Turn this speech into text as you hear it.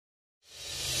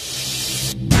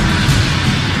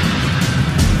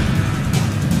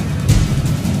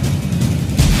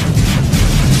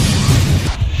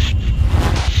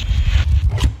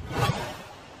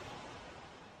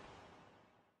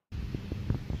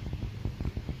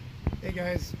Hey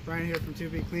guys, Brian here from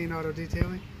 2B Clean Auto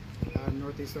Detailing,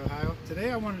 Northeast Ohio.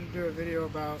 Today I wanted to do a video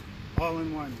about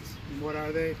all-in-ones and what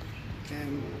are they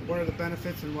and what are the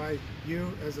benefits and why you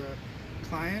as a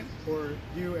client or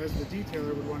you as the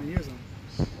detailer would want to use them.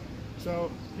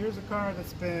 So here's a car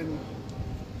that's been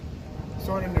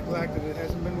sort of neglected. It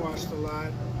hasn't been washed a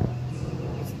lot.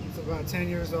 It's about 10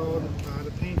 years old.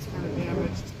 The paint's kind of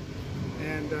damaged,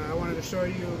 and I wanted to show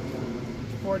you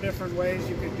 4 different ways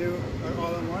you could do an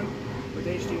all-in-one with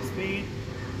HD Speed,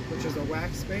 which is a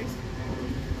wax base.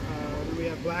 Then we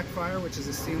have Blackfire, which is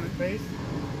a sealant base.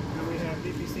 And we have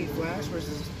DPC Flash, which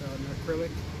is an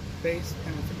acrylic base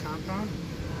and it's a compound.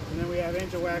 And then we have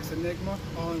Angelwax Enigma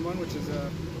all-in-one, which is a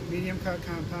medium cut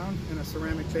compound and a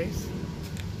ceramic base.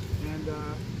 And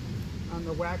on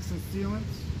the wax and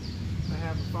sealants, I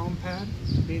have a foam pad,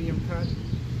 medium cut.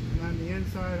 And on the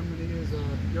inside, I'm going to use a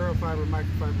Eurofiber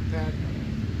microfiber pad.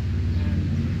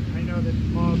 And I know that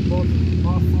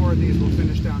all 4 of these will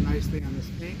finish down nicely on this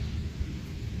paint.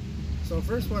 So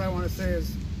first, what I want to say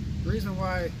is the reason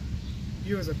why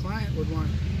you as a client would want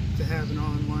to have an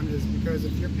all-in-one is because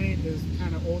if your paint is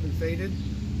kind of old and faded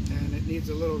and it needs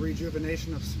a little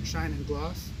rejuvenation of shine and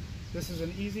gloss, this is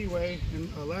an easy way and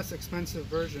a less expensive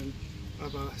version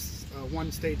of a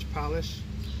one-stage polish,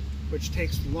 which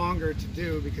takes longer to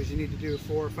do because you need to do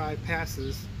 4 or 5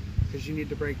 passes because you need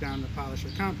to break down the polish or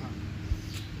compound.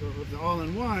 But with the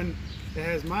all-in-one, it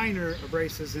has minor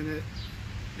abrasives in it,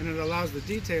 and it allows the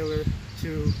detailer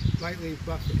to lightly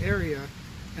buff the area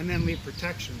and then leave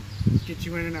protection, get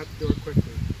you in and out the door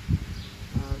quickly.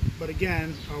 But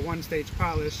again, a one-stage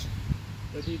polish,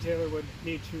 the detailer would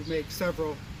need to make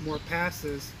several more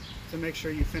passes to make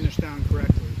sure you finish down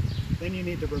correctly. Then you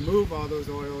need to remove all those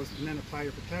oils and then apply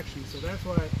your protection. So that's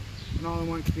why an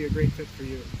all-in-one could be a great fit for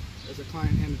you as a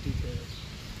client and a detailer.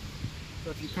 So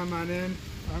if you come on in,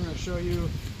 I'm going to show you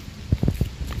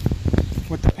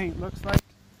what the paint looks like.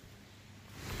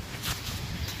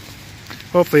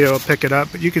 Hopefully it'll pick it up,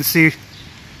 but you can see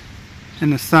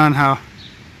in the sun how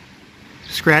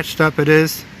scratched up it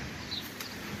is.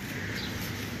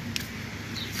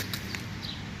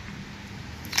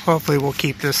 Hopefully we'll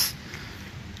keep this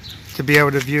to be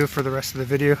able to view for the rest of the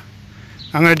video.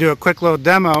 I'm going to do a quick little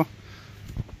demo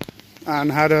on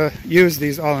how to use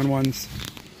these all-in-ones.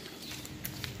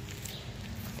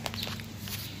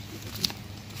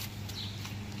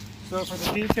 So for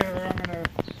the detailer, I'm going to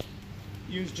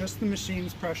use just the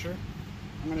machine's pressure.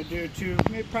 I'm going to do 2,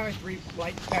 maybe probably 3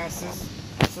 light passes.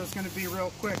 So it's going to be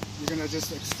real quick. You're going to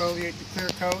just exfoliate the clear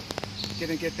coat, going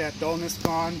to get that dullness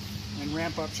gone, and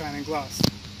ramp up shine and gloss.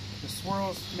 The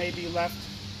swirls may be left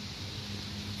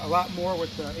a lot more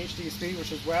with the HD Speed,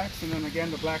 which is wax, and then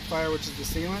again the Blackfire, which is the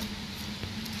sealant.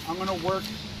 I'm going to work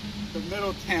the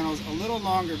middle panels a little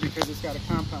longer because it's got a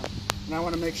compound, and I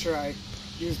want to make sure I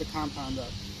use the compound up.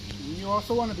 And you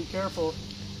also want to be careful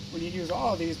when you use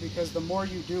all of these, because the more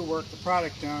you do work the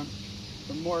product down,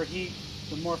 the more heat,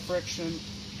 the more friction,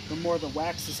 the more the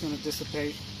wax is going to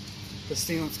dissipate, the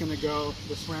sealant's going to go,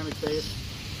 the ceramic base,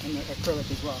 and the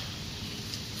acrylic as well.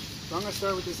 So I'm going to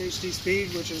start with this HD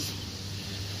Speed, which is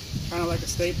kind of like a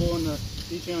staple in the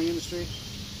detailing industry.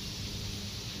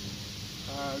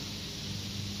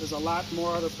 There's a lot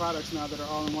more other products now that are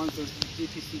all-in-ones. There's the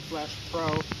DPC Flash Pro,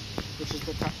 which is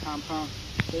the compound.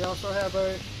 They also have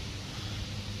a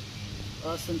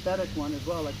synthetic one as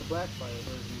well, like the Blackfire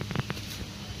version.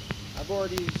 I've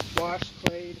already washed,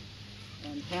 clayed,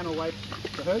 and panel wiped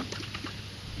the hood.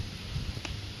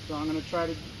 So I'm going to try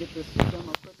to get this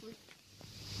demo quickly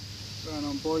so I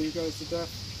don't bore you guys to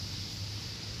death.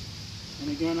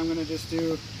 And again, I'm going to just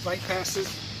do light passes.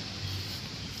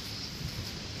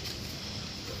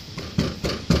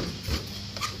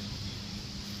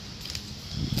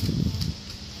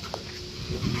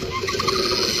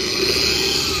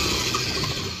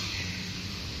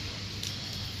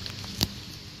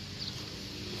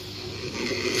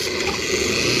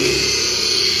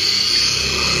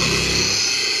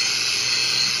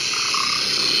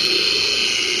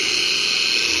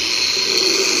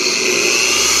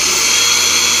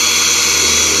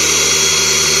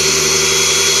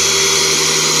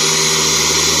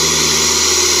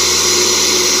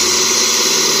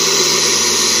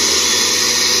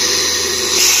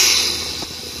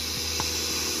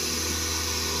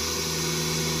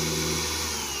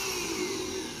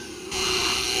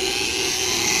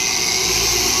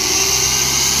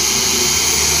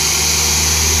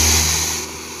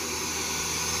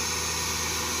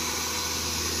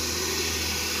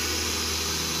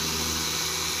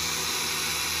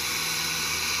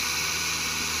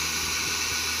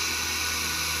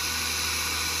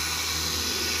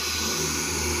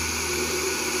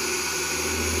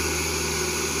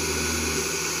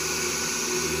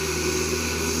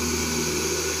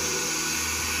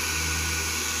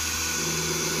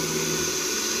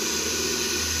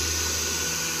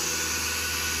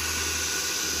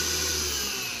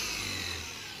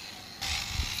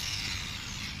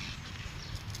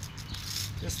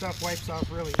 this stuff wipes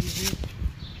off really easy,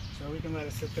 so we can let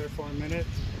it sit there for a minute.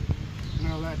 I'm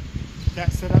going to let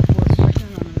that sit up for a second.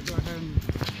 I'm going to go ahead and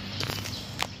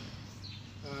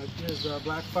here's the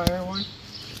Blackfire one.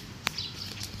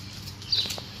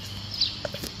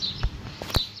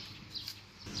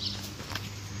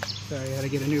 Sorry, I had to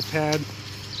get a new pad. It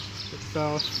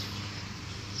fell.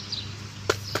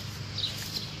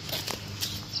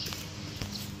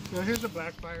 So here's the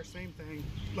Blackfire, same thing.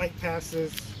 Light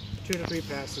passes, 2 to 3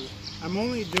 passes. I'm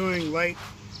only doing light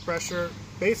pressure,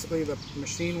 basically the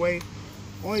machine weight,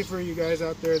 only for you guys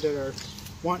out there that are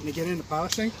wanting to get into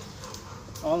polishing.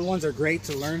 All-in-ones are great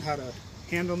to learn how to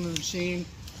handle the machine,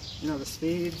 you know, the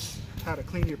speeds, how to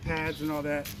clean your pads and all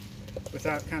that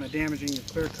without kind of damaging your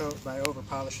clear coat by over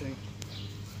polishing.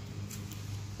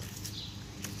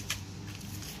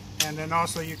 And then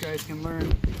also you guys can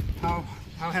learn how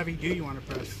heavy do you want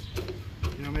to press.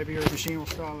 You know, maybe your machine will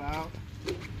stall out,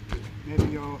 maybe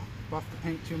you'll buff the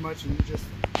paint too much and you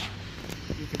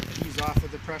can ease off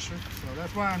of the pressure. So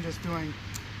that's why I'm just doing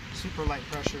super light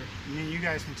pressure, and then you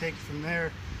guys can take it from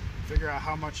there, figure out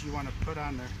how much you want to put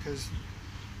on there, because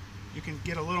you can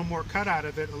get a little more cut out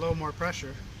of it, a little more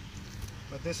pressure,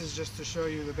 but this is just to show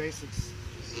you the basics.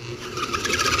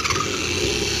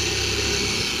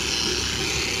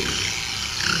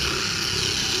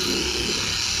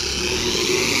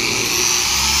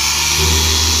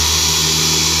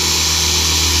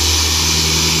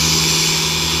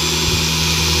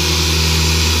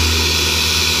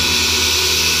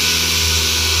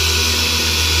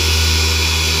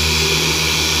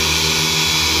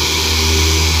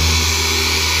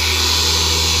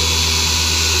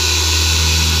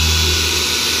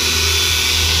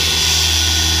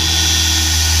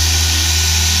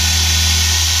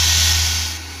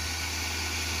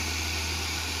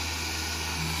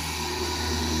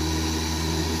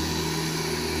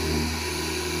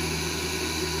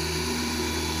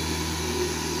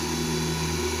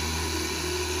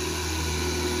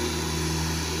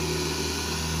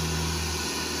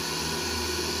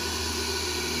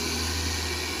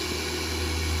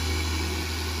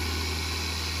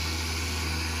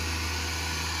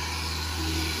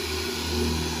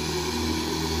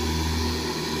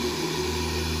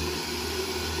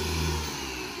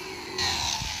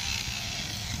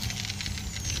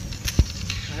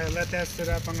 Let that sit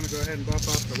up. I'm going to go ahead and buff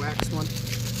off the wax one,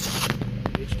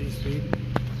 HD speed.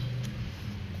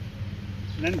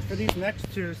 And then for these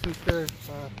next two, since they're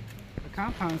a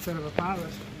compound instead of a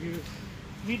polish, you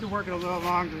need to work it a little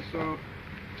longer, so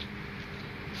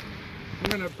I'm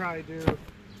going to probably do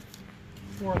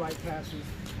 4 light passes.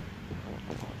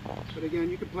 But again,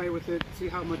 you can play with it, see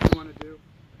how much you want to do.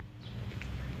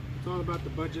 It's all about the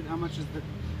budget. How much does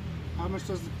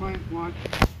the client want?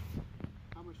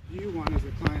 How much do you want as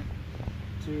a client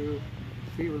to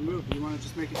be removed? Do you want to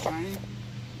just make it shiny? You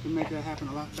can make that happen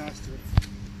a lot faster.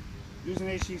 Using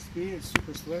HD speed, it's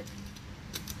super slick.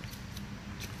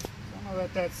 So I'm going to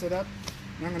let that sit up.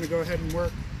 And I'm going to go ahead and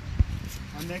work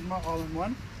Enigma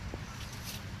all-in-one.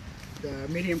 The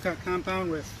medium cut compound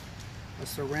with a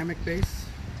ceramic base.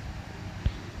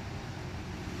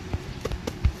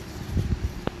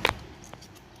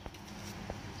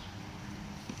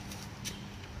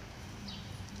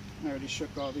 I already shook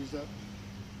all these up.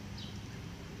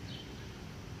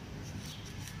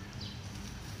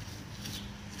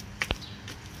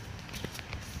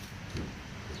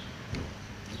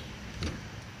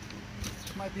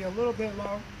 Might be a little bit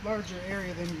larger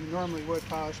area than you normally would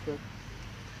polish, but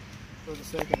for the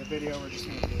sake of the video, we're just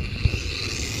going to do it.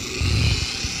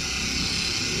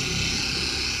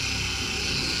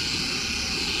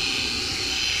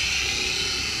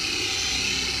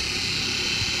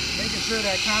 Making sure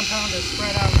that compound is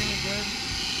spread out really good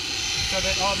so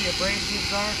that all the abrasives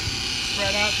are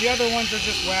spread out. The other ones are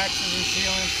just waxes and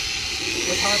sealants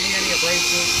with hardly any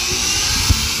abrasives.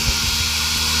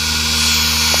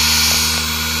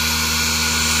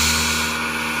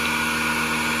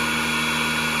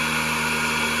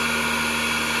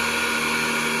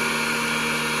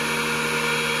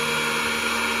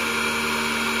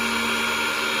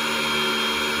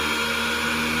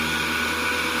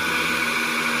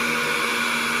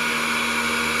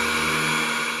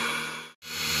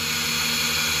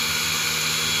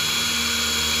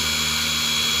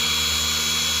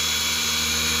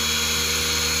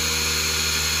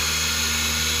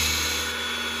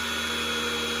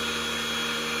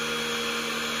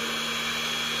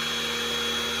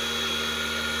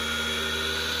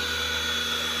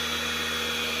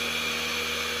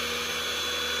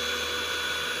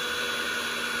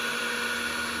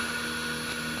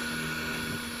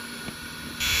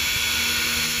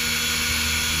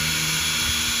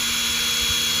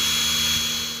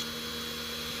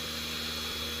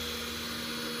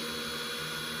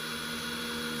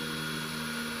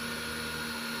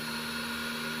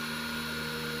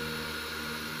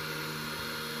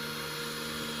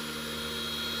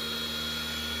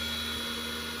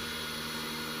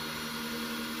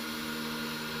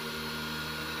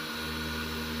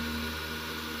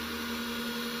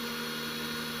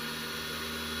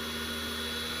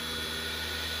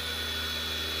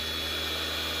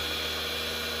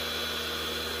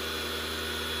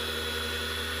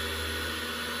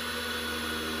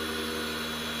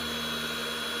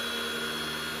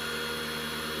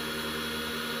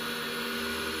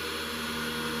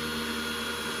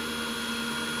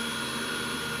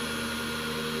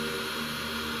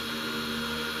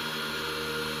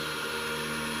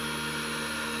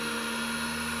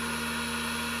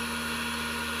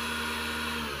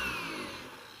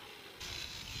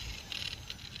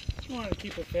 I wanted to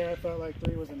keep it fair. I felt like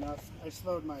 3 was enough. I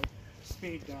slowed my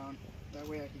speed down. That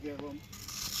way I could get a little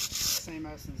same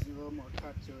essence, a little more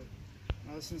cut to it.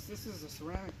 Now since this is a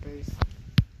ceramic base,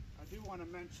 I do want to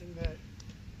mention that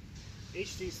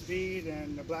HD Speed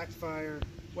and the Blackfire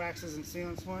waxes and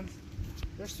sealants ones,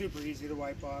 they're super easy to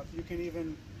wipe off. You can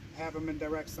even have them in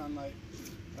direct sunlight.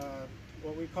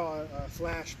 What we call a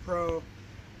Flash Pro,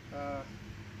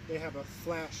 they have a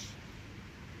flash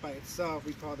by itself.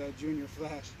 We call that Junior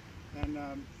Flash, and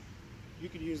you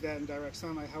could use that in direct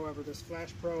sunlight. However, this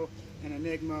Flash Pro and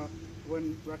Enigma,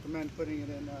 wouldn't recommend putting it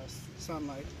in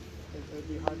sunlight. It'd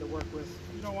be hard to work with.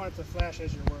 You don't want it to flash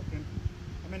as you're working.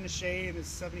 I'm in the shade. It's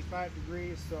 75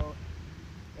 degrees, so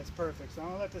that's perfect. So I'm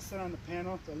gonna let this sit on the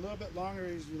panel. A little bit longer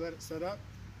as you let it set up,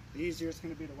 the easier it's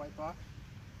gonna be to wipe off.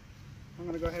 I'm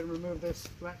gonna go ahead and remove this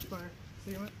Blackfire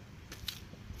sealant.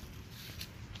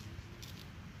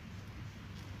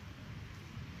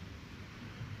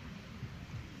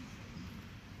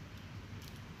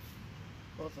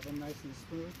 Both of them nice and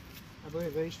smooth. I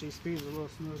believe the HD Speed is a little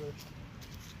smoother.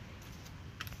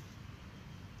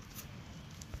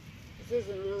 This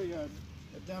isn't really a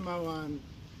demo on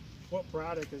what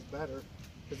product is better,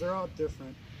 because they're all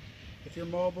different. If you're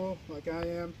mobile like I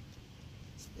am,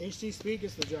 HD Speed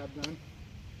gets the job done.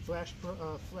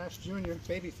 Flash Junior,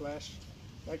 Baby Flash,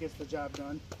 that gets the job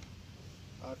done.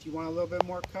 If you want a little bit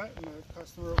more cut and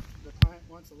the client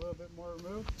wants a little bit more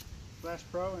removed, Flash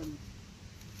Pro and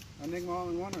Enigma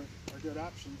All-in-One are good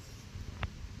options.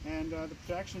 And the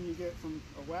protection you get from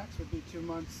a wax would be 2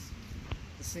 months.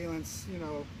 The sealants, you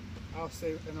know, I'll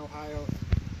say in Ohio,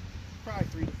 probably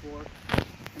 3 to 4.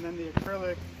 And then the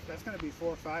acrylic, that's going to be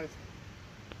 4, 5,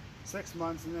 6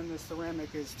 months. And then the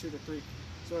ceramic is 2 to 3.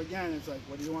 So again, it's like,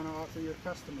 what do you want to offer your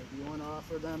customer? Do you want to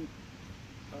offer them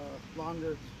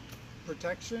longer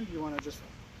protection? Do you want to just,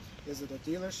 is it a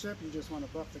dealership? You just want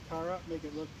to buff the car up, make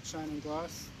it look shiny and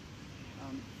gloss?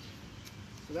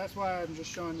 So that's why I'm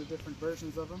just showing the different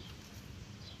versions of them.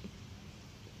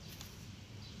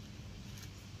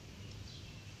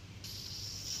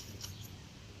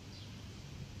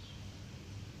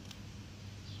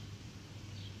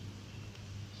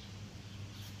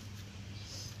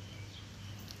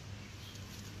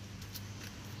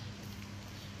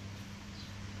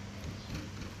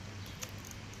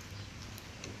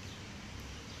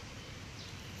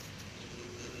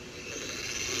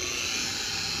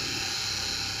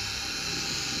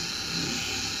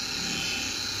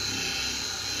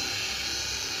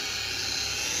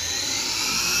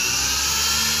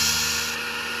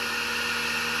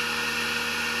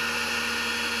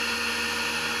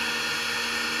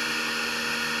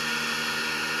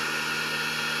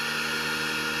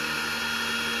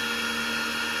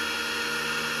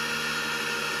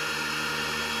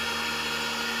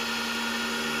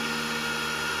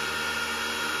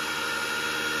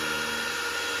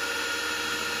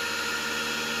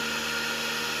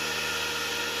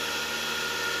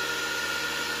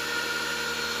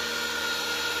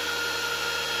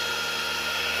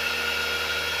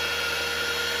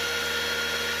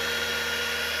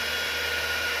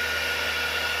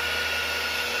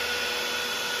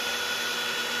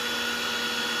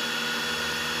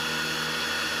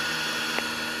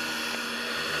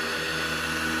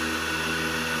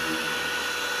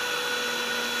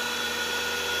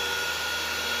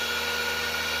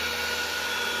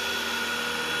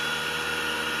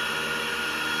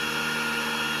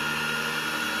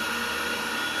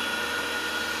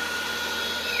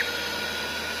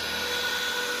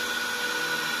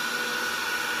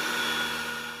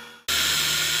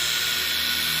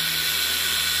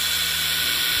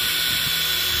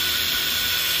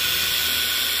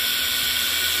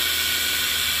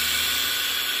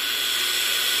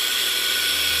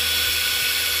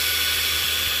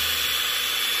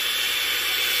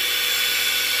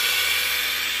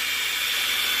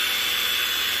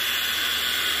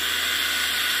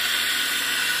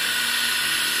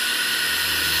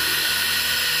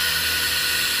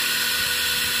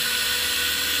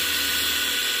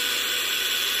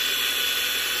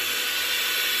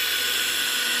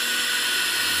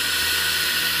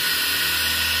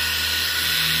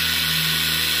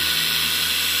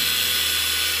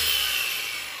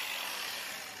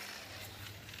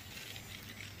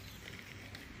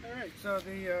 So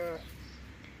the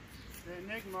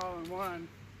Enigma All-in-One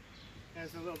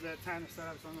has a little bit of time to set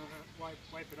up, so I'm going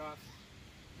to wipe it off.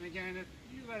 And again, if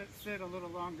you let it sit a little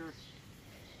longer,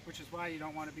 which is why you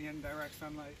don't want to be in direct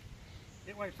sunlight,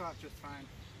 it wipes off just fine.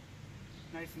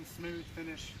 Nice and smooth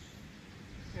finish.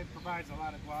 It provides a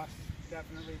lot of gloss.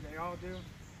 Definitely, they all do.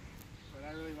 But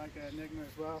I really like the Enigma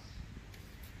as well.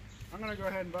 I'm going to go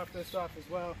ahead and buff this off as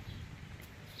well.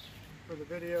 for the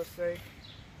video's sake,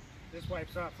 this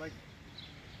wipes off like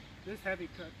this heavy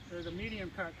cut, or the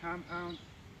medium cut compound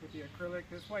with the acrylic.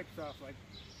 This wipes off like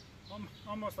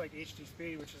almost like HD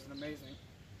speed, which is amazing.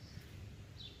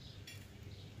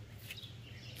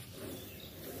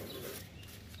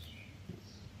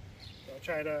 So I'll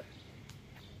try to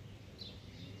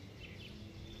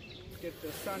get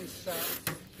the sun set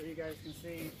so you guys can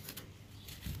see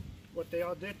what they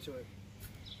all did to it.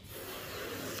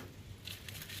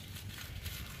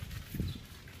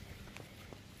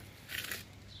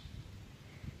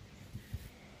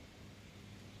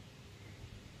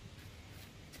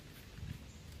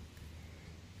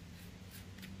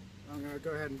 I'm going to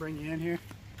go ahead and bring you in here.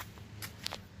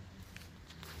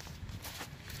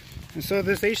 And so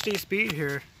this HD speed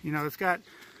here, you know, it's got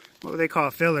what they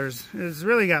call fillers. It's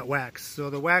really got wax. So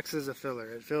the wax is a filler.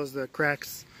 It fills the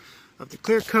cracks of the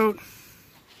clear coat.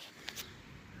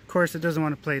 Of course, it doesn't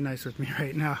want to play nice with me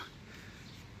right now.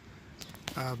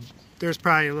 There's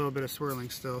probably a little bit of swirling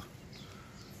still.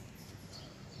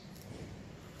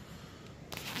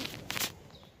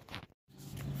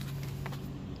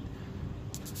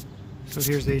 So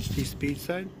here's the HD speed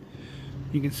side.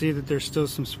 You can see that there's still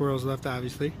some swirls left,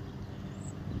 obviously.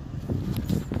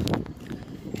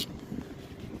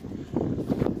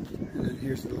 And then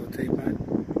here's the little tape line.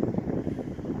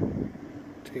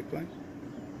 Tape line.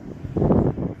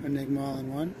 Enigma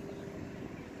all-in-one.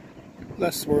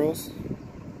 Less swirls. And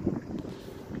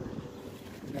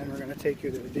then we're going to take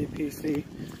you to the DPC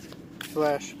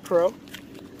Flash Pro.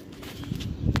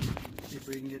 See if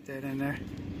we can get that in there.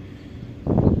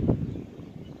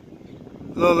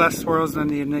 A little less swirls than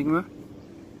the Enigma.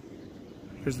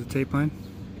 Here's the tape line,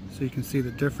 so you can see the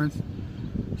difference.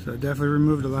 So it definitely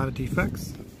removed a lot of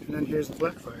defects. And then here's the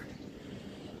Blackfire.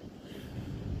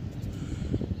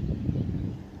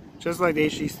 Just like the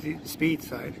HD speed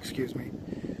side, excuse me,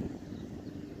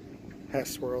 has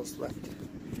swirls left.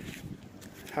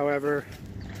 However,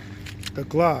 the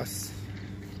gloss,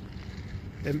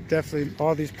 it definitely,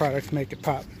 all these products make it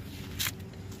pop.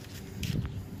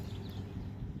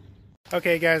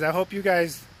 Okay guys, I hope you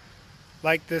guys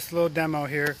liked this little demo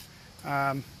here.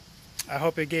 I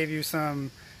hope it gave you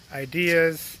some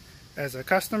ideas as a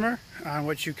customer on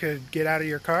what you could get out of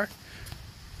your car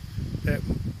that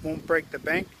won't break the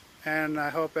bank. And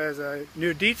I hope as a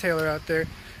new detailer out there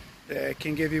that it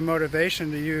can give you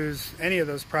motivation to use any of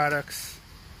those products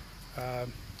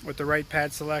with the right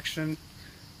pad selection,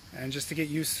 and just to get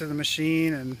used to the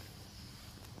machine and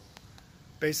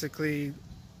basically,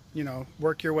 you know,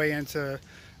 work your way into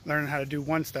learning how to do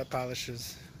one-step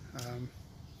polishes.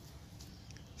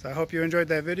 So I hope you enjoyed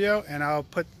that video, and I'll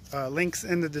put links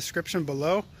in the description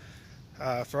below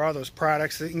for all those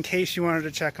products in case you wanted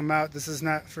to check them out. This is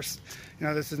not for, you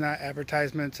know, this is not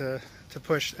advertisement to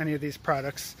push any of these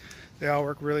products. They all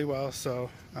work really well.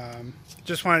 So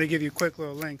just wanted to give you quick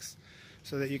little links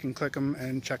so that you can click them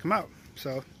and check them out.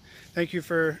 So thank you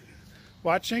for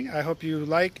watching. I hope you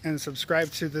like and subscribe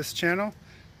to this channel.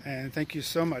 And thank you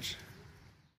so much.